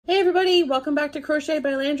everybody, welcome back to Crochet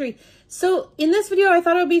by Landry. So in this video, I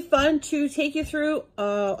thought it would be fun to take you through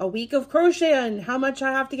a week of crochet and how much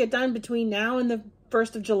I have to get done between now and the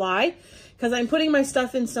 1st of July, because I'm putting my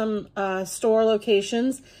stuff in some store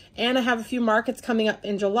locations and I have a few markets coming up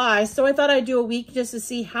in July. So I thought I'd do a week just to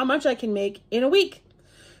see how much I can make in a week.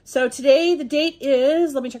 So today the date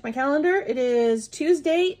is, let me check my calendar. It is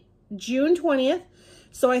Tuesday, June 20th.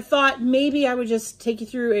 So I thought maybe I would just take you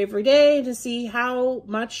through every day to see how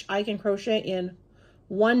much I can crochet in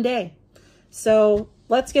one day. So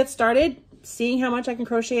let's get started seeing how much I can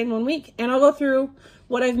crochet in 1 week. And I'll go through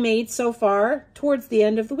what I've made so far towards the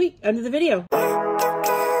end of the week, end of the video.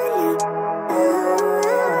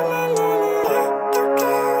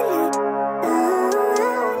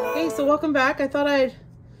 Okay, so welcome back. I thought I'd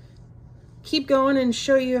keep going and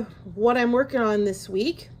show you what I'm working on this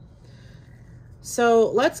week. So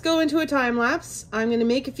let's go into a time lapse. I'm going to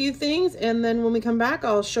make a few things, and then when we come back,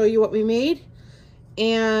 I'll show you what we made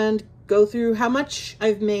and go through how much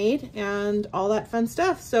I've made and all that fun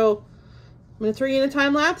stuff. So I'm going to throw you in a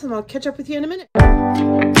time lapse and I'll catch up with you in a minute.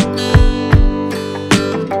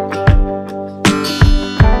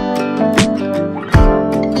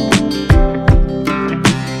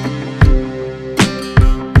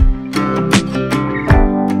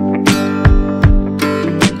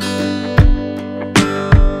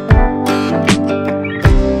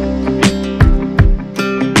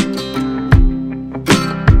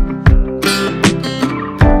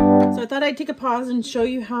 I'd take a pause and show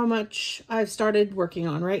you how much I've started working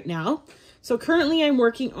on right now. So currently I'm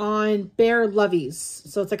working on Bear Loveys.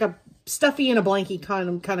 So it's like a stuffy and a blankie kind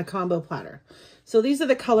of combo platter. So these are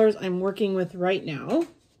the colors I'm working with right now.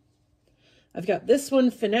 I've got this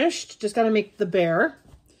one finished, just got to make the bear.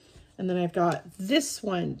 And then I've got this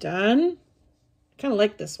one done. Kind of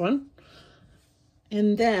like this one.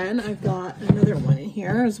 And then I've got another one in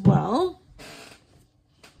here as well.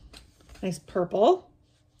 Nice purple.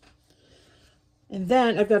 And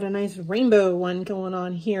then I've got a nice rainbow one going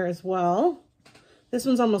on here as well. This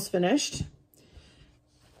one's almost finished.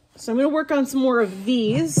 So I'm going to work on some more of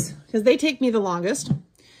these because they take me the longest.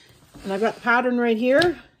 And I've got the pattern right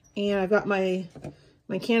here. And I've got my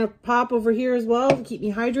can of pop over here as well to keep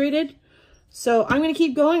me hydrated. So I'm going to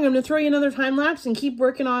keep going. I'm going to throw you another time lapse and keep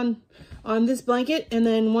working on this blanket. And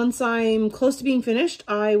then once I'm close to being finished,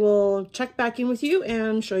 I will check back in with you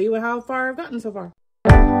and show you how far I've gotten so far.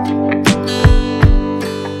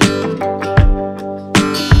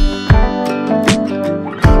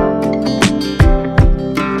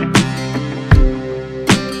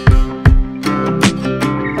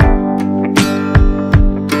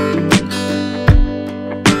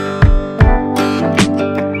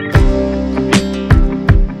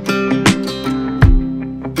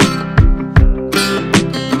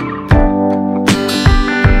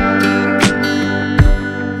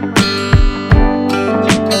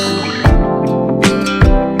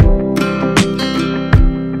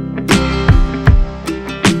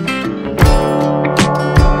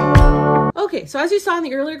 So as you saw in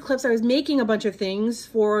the earlier clips, I was making a bunch of things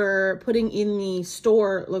for putting in the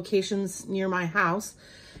store locations near my house.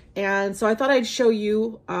 And so I thought I'd show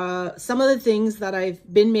you some of the things that I've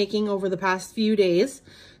been making over the past few days.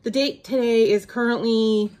 The date today is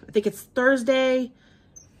currently, I think it's Thursday.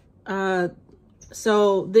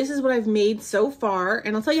 So this is what I've made so far.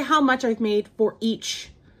 And I'll tell you how much I've made for each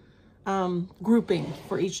grouping,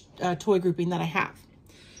 for each toy grouping that I have.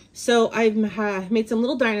 So I've made some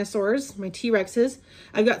little dinosaurs, my T-Rexes.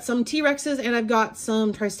 I've got some T-Rexes and I've got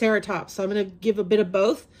some Triceratops. So I'm going to give a bit of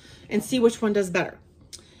both and see which one does better.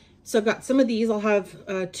 So I've got some of these. I'll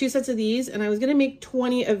have 2 sets of these, and I was going to make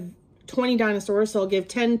 20 dinosaurs. So I'll give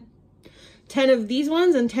 10 of these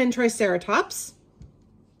ones and 10 Triceratops.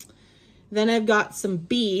 Then I've got some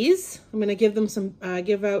bees. I'm going to give them some,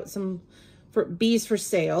 give out some bees for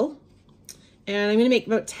sale. And I'm going to make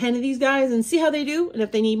about 10 of these guys and see how they do. And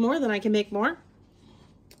if they need more, then I can make more.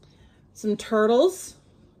 Some turtles.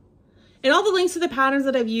 And all the links to the patterns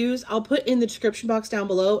that I've used, I'll put in the description box down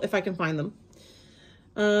below if I can find them.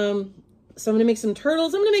 So I'm going to make some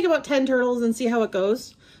turtles. I'm going to make about 10 turtles and see how it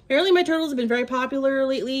goes. Apparently my turtles have been very popular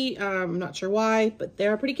lately. I'm not sure why, but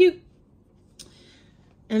they're pretty cute.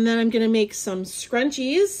 And then I'm going to make some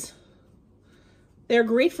scrunchies. They're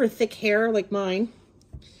great for thick hair like mine.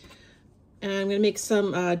 And I'm going to make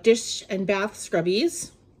some dish and bath scrubbies.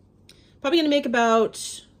 Probably going to make about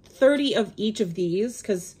 30 of each of these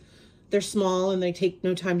because they're small and they take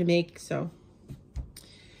no time to make. So,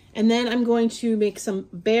 and then I'm going to make some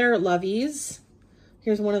Bear Loveys.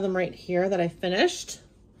 Here's one of them right here that I finished.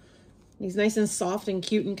 He's nice and soft and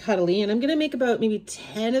cute and cuddly. And I'm going to make about maybe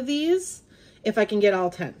 10 of these if I can get all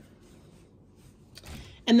 10.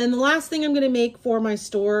 And then the last thing I'm going to make for my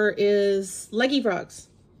store is leggy frogs.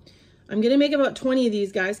 I'm going to make about 20 of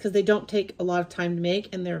these guys because they don't take a lot of time to make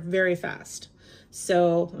and they're very fast.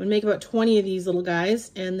 So I'm going to make about 20 of these little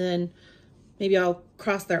guys, and then maybe I'll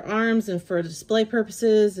cross their arms and for display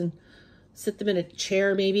purposes and sit them in a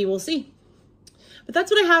chair maybe. We'll see. But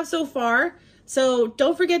that's what I have so far. So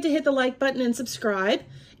don't forget to hit the like button and subscribe,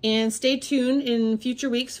 and stay tuned in future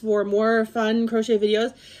weeks for more fun crochet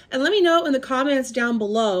videos. And let me know in the comments down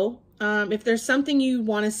below if there's something you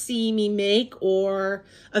want to see me make or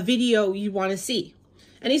a video you want to see.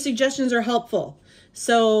 Any suggestions are helpful.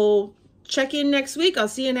 So check in next week. I'll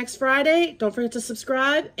see you next Friday. Don't forget to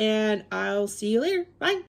subscribe, and I'll see you later. Bye.